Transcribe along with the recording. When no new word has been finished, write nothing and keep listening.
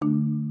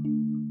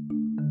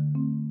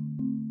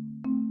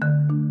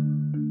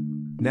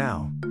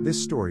Now,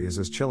 this story is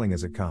as chilling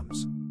as it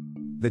comes.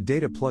 The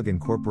data plug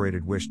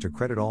incorporated wished to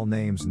credit all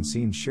names and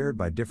scenes shared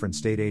by different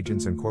state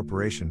agents and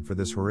corporation for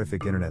this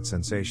horrific internet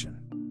sensation.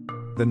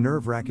 The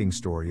nerve-wracking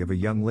story of a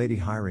young lady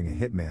hiring a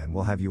hitman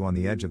will have you on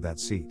the edge of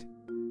that seat.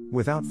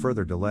 Without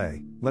further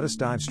delay, let us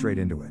dive straight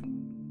into it.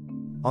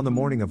 On the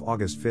morning of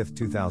August 5,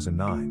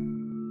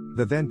 2009,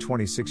 the then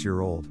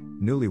 26-year-old,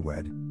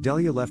 newlywed,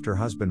 Delia left her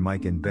husband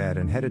Mike in bed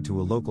and headed to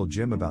a local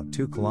gym about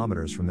 2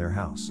 kilometers from their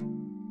house.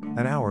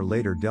 An hour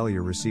later,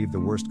 Delia received the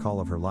worst call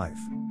of her life.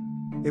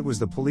 It was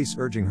the police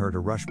urging her to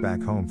rush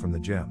back home from the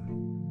gym.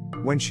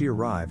 When she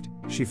arrived,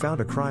 she found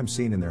a crime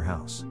scene in their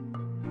house.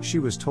 She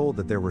was told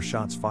that there were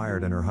shots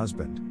fired and her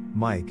husband,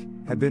 Mike,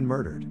 had been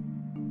murdered.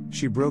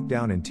 She broke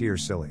down in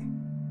tears. Silly.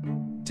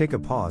 Take a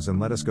pause and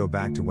let us go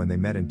back to when they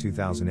met in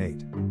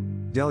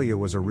 2008. Delia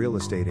was a real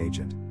estate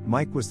agent.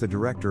 Mike was the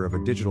director of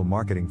a digital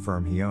marketing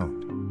firm he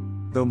owned.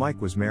 Though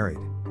Mike was married,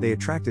 they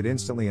attracted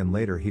instantly, and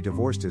later he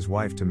divorced his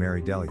wife to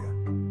marry Delia.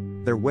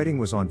 Their wedding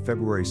was on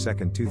February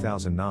 2,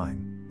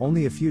 2009.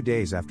 Only a few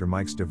days after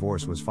Mike's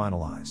divorce was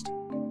finalized.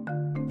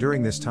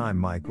 During this time,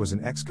 Mike was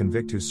an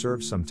ex-convict who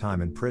served some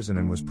time in prison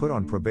and was put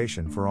on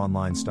probation for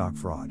online stock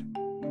fraud.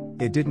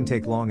 It didn't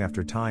take long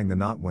after tying the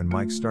knot when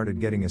Mike started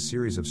getting a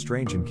series of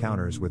strange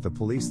encounters with the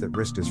police that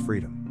risked his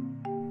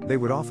freedom. They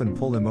would often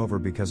pull him over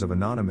because of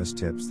anonymous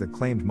tips that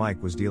claimed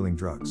Mike was dealing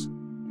drugs.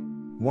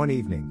 One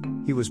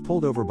evening, he was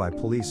pulled over by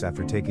police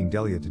after taking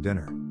Delia to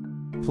dinner.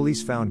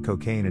 Police found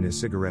cocaine in his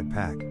cigarette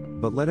pack,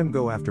 but let him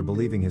go after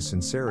believing his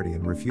sincerity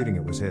and refuting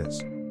it was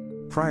his.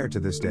 Prior to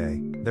this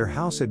day, their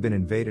house had been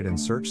invaded and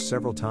searched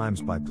several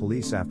times by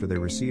police after they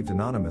received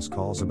anonymous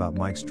calls about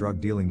Mike's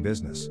drug dealing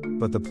business,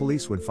 but the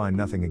police would find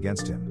nothing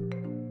against him.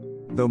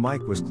 Though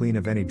Mike was clean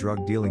of any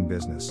drug dealing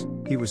business,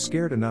 he was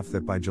scared enough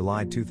that by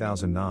July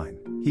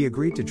 2009, he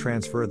agreed to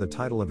transfer the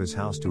title of his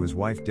house to his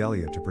wife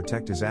Delia to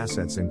protect his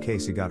assets in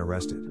case he got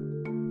arrested.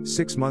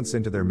 6 months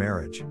into their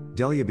marriage,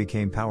 Delia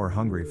became power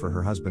hungry for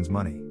her husband's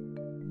money.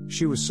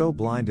 She was so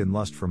blind in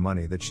lust for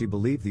money that she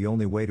believed the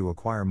only way to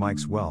acquire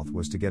Mike's wealth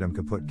was to get him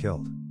kaput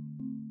killed.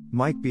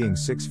 Mike, being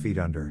 6 feet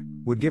under,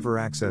 would give her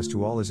access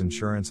to all his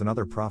insurance and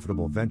other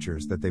profitable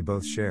ventures that they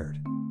both shared.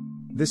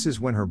 This is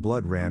when her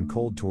blood ran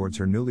cold towards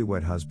her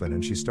newlywed husband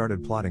and she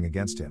started plotting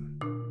against him.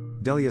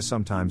 Delia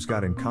sometimes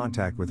got in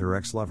contact with her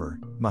ex-lover,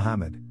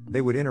 Muhammad.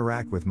 They would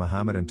interact with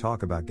Muhammad and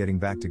talk about getting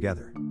back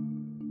together.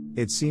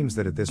 It seems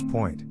that at this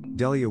point,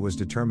 Delia was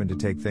determined to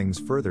take things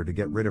further to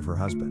get rid of her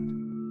husband.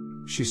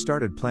 She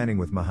started planning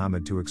with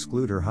Muhammad to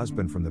exclude her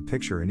husband from the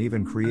picture and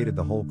even created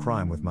the whole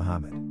crime with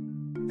Muhammad.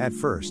 At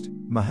first,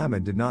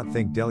 Muhammad did not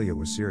think Delia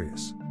was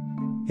serious.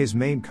 His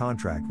main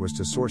contract was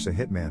to source a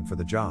hitman for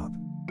the job.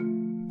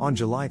 On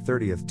July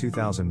 30,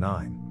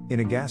 2009, in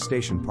a gas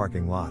station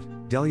parking lot,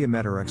 Delia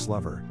met her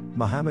ex-lover,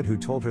 Muhammad, who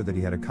told her that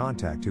he had a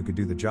contact who could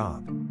do the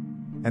job,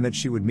 and that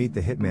she would meet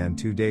the hitman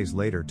 2 days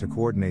later to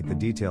coordinate the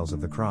details of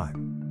the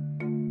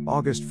crime.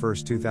 August 1,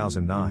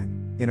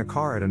 2009, in a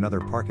car at another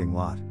parking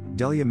lot,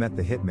 Delia met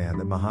the hitman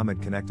that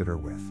Muhammad connected her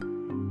with.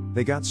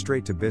 They got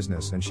straight to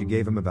business and she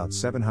gave him about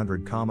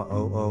 700,000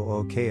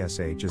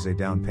 KSH as a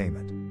down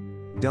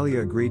payment.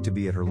 Delia agreed to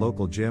be at her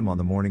local gym on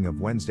the morning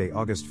of Wednesday,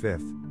 August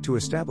 5, to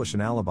establish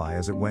an alibi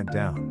as it went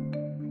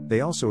down.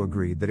 They also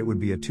agreed that it would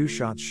be a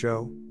 2-shot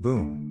show.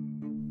 Boom.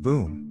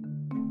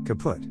 Boom.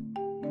 Kaput.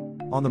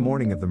 On the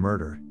morning of the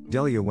murder,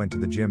 Delia went to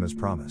the gym as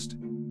promised.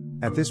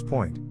 At this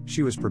point,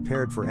 she was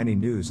prepared for any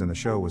news and the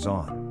show was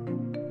on.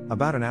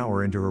 About an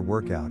hour into her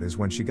workout is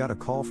when she got a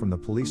call from the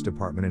police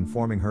department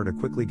informing her to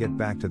quickly get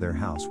back to their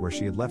house where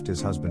she had left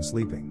his husband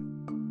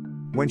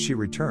sleeping. When she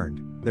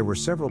returned, there were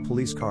several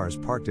police cars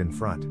parked in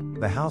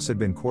front, the house had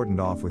been cordoned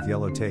off with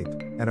yellow tape,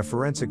 and a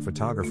forensic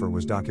photographer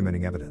was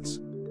documenting evidence.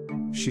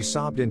 She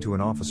sobbed into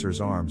an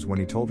officer's arms when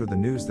he told her the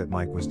news that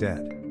Mike was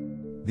dead.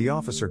 The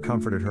officer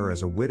comforted her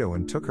as a widow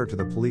and took her to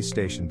the police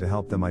station to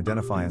help them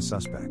identify a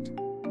suspect.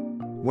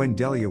 When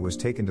Delia was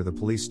taken to the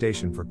police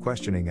station for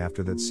questioning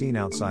after that scene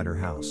outside her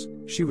house,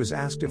 she was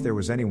asked if there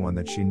was anyone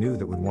that she knew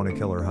that would want to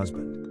kill her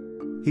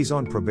husband. He's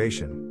on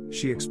probation,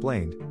 she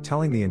explained,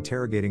 telling the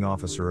interrogating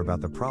officer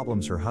about the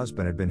problems her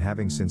husband had been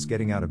having since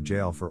getting out of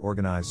jail for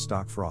organized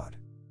stock fraud.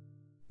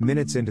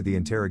 Minutes into the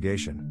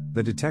interrogation,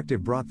 the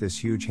detective brought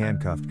this huge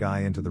handcuffed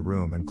guy into the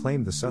room and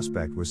claimed the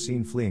suspect was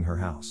seen fleeing her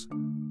house.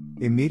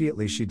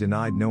 Immediately she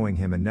denied knowing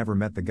him and never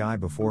met the guy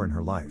before in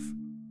her life.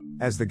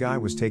 As the guy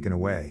was taken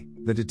away,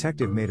 the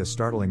detective made a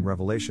startling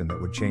revelation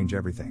that would change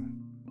everything.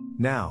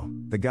 Now,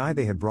 the guy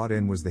they had brought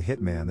in was the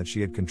hitman that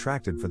she had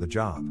contracted for the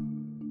job.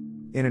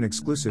 In an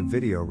exclusive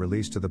video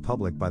released to the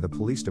public by the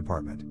police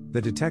department,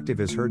 the detective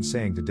is heard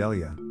saying to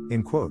Delia,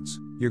 in quotes,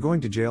 "You're going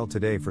to jail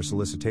today for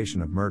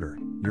solicitation of murder,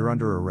 you're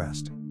under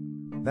arrest."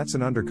 That's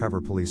an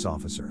undercover police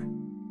officer.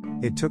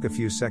 It took a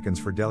few seconds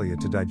for Delia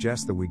to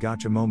digest the "we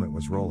gotcha" moment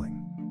was rolling.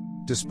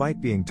 Despite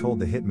being told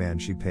the hitman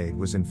she paid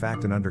was in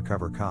fact an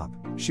undercover cop,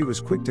 she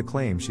was quick to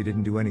claim she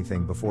didn't do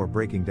anything before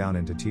breaking down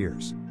into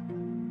tears.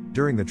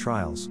 During the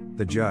trials,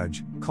 the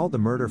judge called the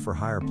murder for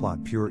hire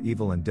plot pure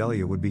evil, and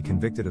Delia would be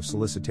convicted of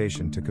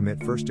solicitation to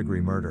commit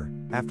first-degree murder.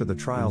 After the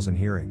trials and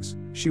hearings,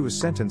 she was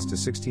sentenced to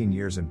 16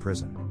 years in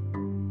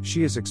prison.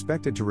 She is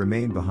expected to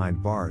remain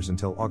behind bars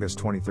until August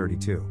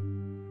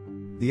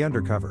 2032. The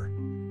Undercover.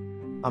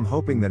 I'm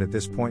hoping that at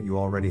this point you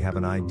already have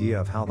an idea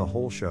of how the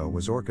whole show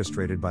was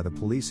orchestrated by the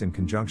police in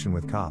conjunction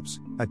with Cops,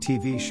 a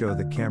TV show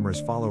that cameras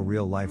follow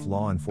real-life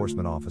law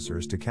enforcement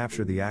officers to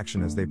capture the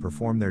action as they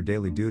perform their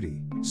daily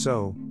duty.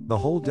 So, the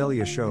whole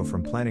Delia show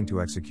from planning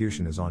to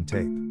execution is on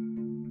tape.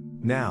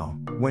 Now,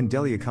 when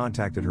Delia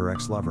contacted her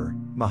ex-lover,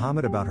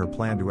 Mohammed, about her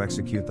plan to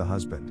execute the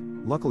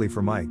husband, luckily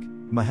for Mike,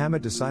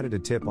 Mohammed decided to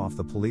tip off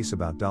the police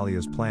about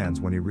Delia's plans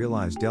when he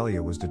realized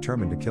Delia was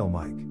determined to kill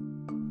Mike.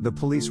 The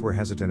police were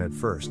hesitant at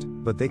first,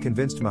 but they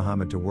convinced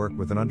Mohammed to work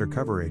with an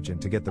undercover agent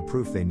to get the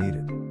proof they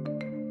needed.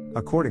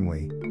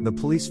 Accordingly, the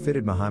police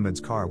fitted Mohammed's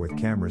car with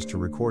cameras to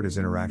record his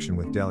interaction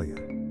with Delia.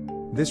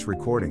 This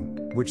recording,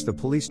 which the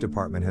police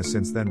department has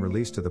since then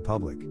released to the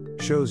public,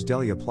 shows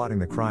Delia plotting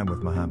the crime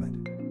with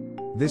Mohammed.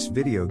 This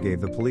video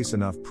gave the police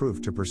enough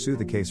proof to pursue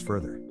the case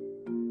further.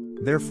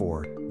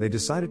 Therefore, they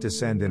decided to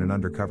send in an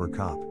undercover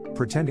cop,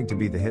 pretending to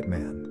be the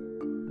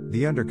hitman.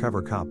 The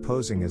undercover cop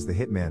posing as the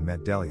hitman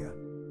met Delia.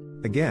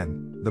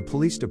 Again, the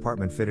police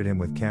department fitted him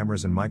with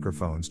cameras and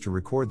microphones to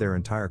record their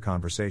entire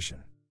conversation.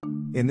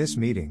 In this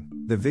meeting,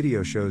 the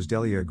video shows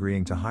Delia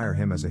agreeing to hire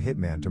him as a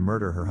hitman to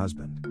murder her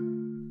husband.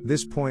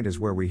 This point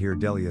is where we hear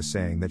Delia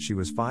saying that she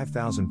was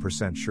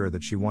 5,000% sure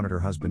that she wanted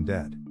her husband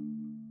dead.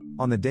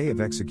 On the day of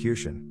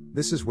execution,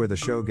 this is where the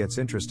show gets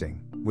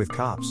interesting, with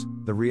Cops,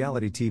 the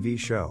reality TV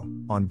show,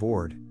 on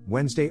board.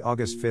 Wednesday,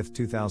 August 5,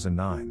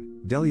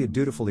 2009, Delia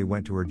dutifully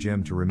went to her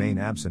gym to remain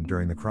absent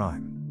during the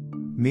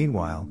crime.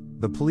 Meanwhile,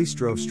 the police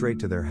drove straight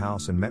to their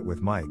house and met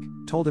with Mike,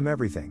 told him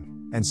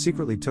everything, and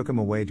secretly took him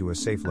away to a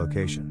safe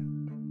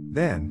location.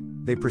 Then,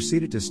 they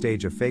proceeded to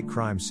stage a fake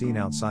crime scene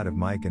outside of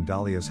Mike and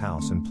Delia's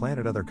house and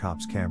planted other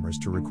cops' cameras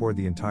to record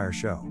the entire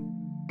show.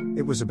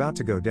 It was about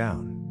to go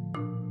down.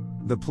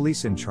 The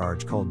police in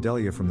charge called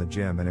Delia from the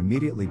gym and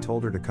immediately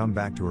told her to come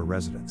back to her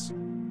residence.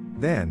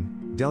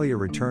 Then, Delia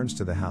returns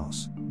to the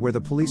house, where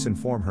the police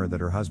inform her that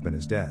her husband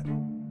is dead.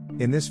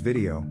 In this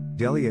video,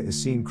 Delia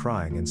is seen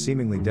crying and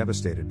seemingly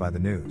devastated by the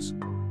news.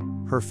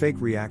 Her fake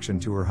reaction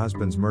to her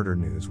husband's murder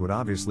news would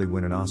obviously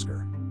win an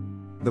Oscar.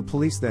 The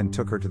police then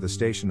took her to the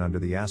station under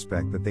the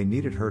aspect that they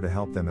needed her to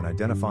help them in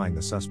identifying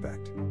the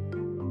suspect.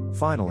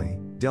 Finally,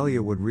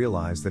 Delia would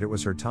realize that it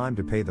was her time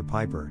to pay the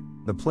piper.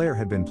 The player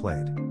had been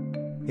played.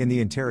 In the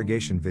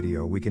interrogation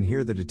video, we can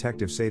hear the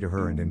detective say to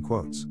her, and in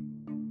quotes,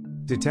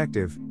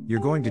 "Detective, you're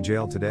going to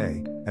jail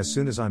today. As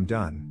soon as I'm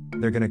done,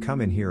 they're gonna come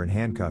in here and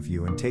handcuff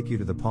you and take you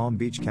to the Palm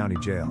Beach County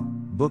Jail,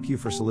 book you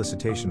for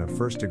solicitation of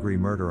first-degree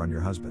murder on your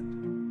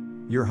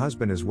husband. Your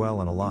husband is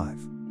well and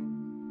alive."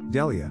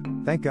 Delia,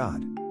 "Thank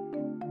God."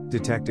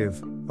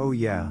 Detective, "Oh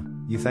yeah,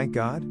 you thank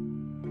God?"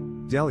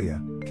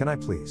 Delia, Can I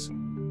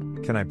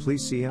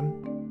please see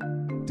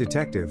him?"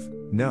 Detective,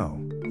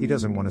 "No, he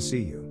doesn't want to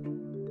see you."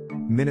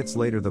 Minutes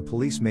later, the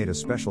police made a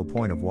special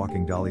point of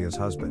walking Delia's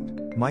husband,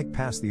 Mike,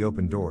 past the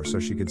open door so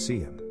she could see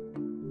him.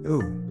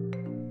 Ooh.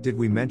 Did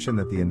we mention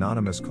that the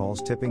anonymous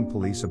calls tipping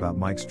police about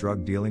Mike's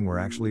drug dealing were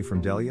actually from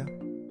Delia?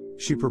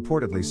 She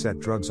purportedly set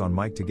drugs on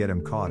Mike to get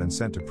him caught and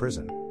sent to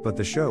prison, but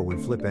the show would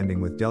flip, ending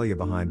with Delia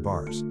behind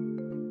bars.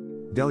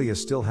 Delia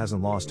still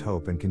hasn't lost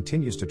hope and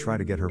continues to try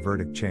to get her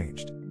verdict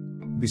changed.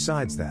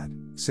 Besides that,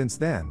 since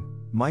then,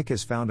 Mike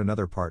has found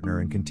another partner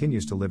and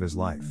continues to live his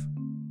life.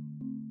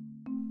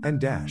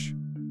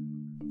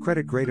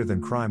 Credit greater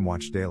than Crime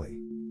Watch Daily.